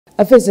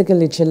A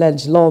physically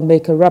challenged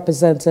lawmaker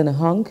representing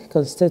Hon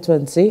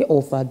Constituency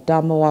of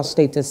Adamawa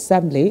State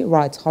Assembly,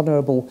 Right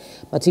Honorable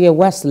Bathiya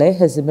Wesley,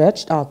 has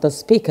emerged as the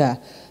Speaker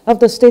of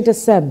the State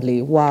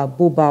Assembly, while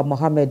Buba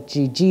Mohammed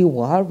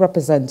Jijiwa,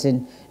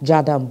 representing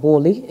Jada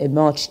Mbulo,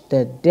 emerged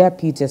the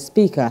Deputy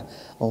Speaker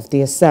of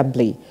the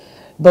Assembly.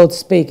 Both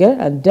Speaker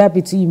and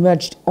Deputy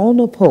emerged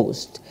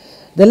unopposed.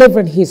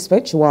 Delivering his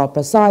speech while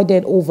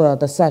presiding over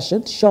the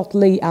session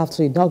shortly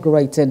after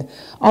inaugurating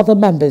other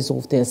members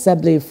of the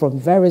Assembly from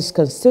various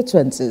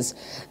constituencies,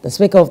 the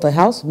Speaker of the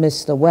House,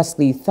 Mr.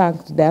 Wesley,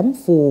 thanked them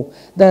for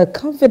the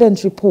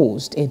confidence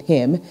reposed in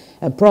him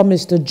and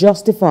promised to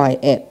justify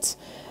it.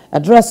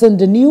 Addressing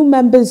the new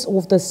members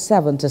of the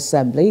 7th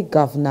Assembly,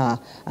 Governor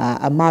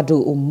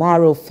Ahmadu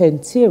Umaru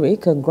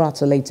Fentiri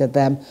congratulated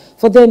them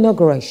for their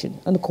inauguration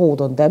and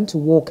called on them to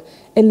work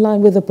in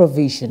line with the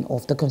provision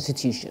of the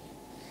Constitution.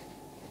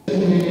 To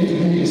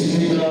be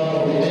Speaker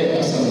of the 8th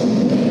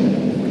Assembly.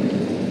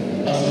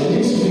 As the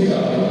new Speaker,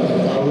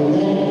 I will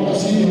work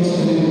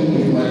assiduously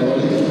with my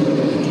colleagues to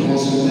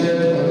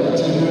concentrate on the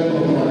achievement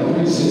of my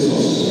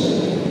predecessors.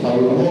 I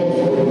will work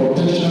for the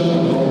protection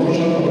and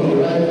promotion of the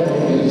right of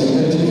the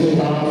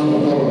legislative arm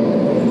of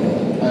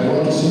government. I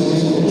want to seize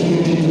this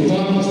opportunity to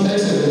thank His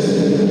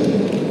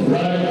Excellency,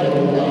 Right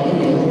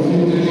Honorable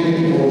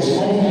Fintiri, for his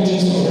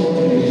unflinching support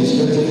to the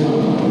legislative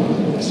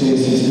arm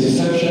since his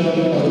inception as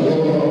the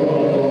governor of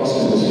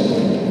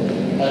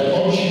I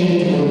urge him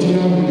to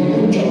continue with the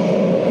good job.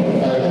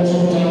 I also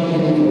thank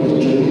him for the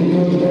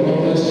tremendous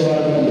development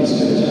stride he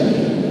displayed.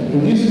 To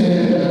this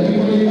end, I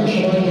equally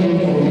assure him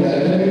of the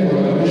dynamic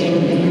collaboration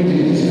between the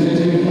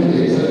legislative and the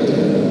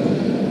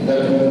executive that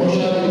will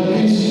usher in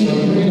peace,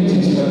 tranquility,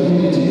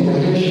 stability,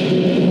 cohesion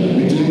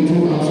between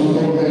two arms of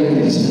government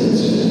in the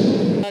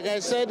state. Like I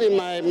said in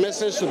my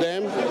message to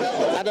them,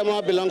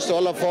 Adamawa belongs to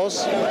all of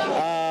us.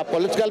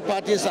 Political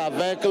parties are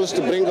vehicles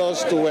to bring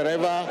us to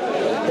wherever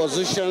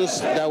positions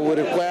that we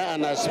require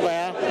and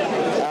aspire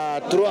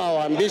through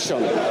our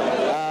ambition.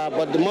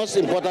 But the most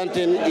important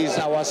thing is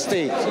our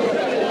state.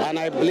 And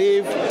I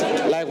believe,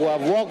 like we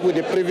have worked with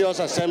the previous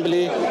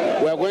assembly,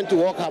 we are going to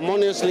work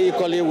harmoniously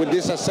equally with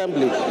this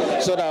assembly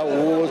so that we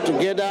will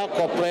together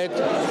cooperate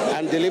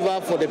and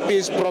deliver for the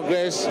peace,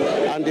 progress,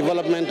 and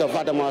development of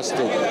Adamawa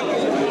State.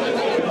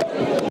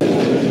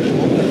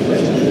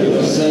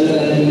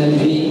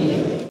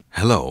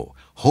 Hello,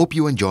 hope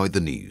you enjoyed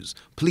the news.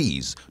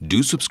 Please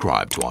do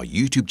subscribe to our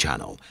YouTube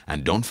channel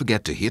and don't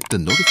forget to hit the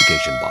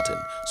notification button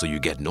so you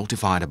get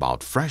notified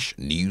about fresh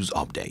news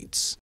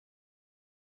updates.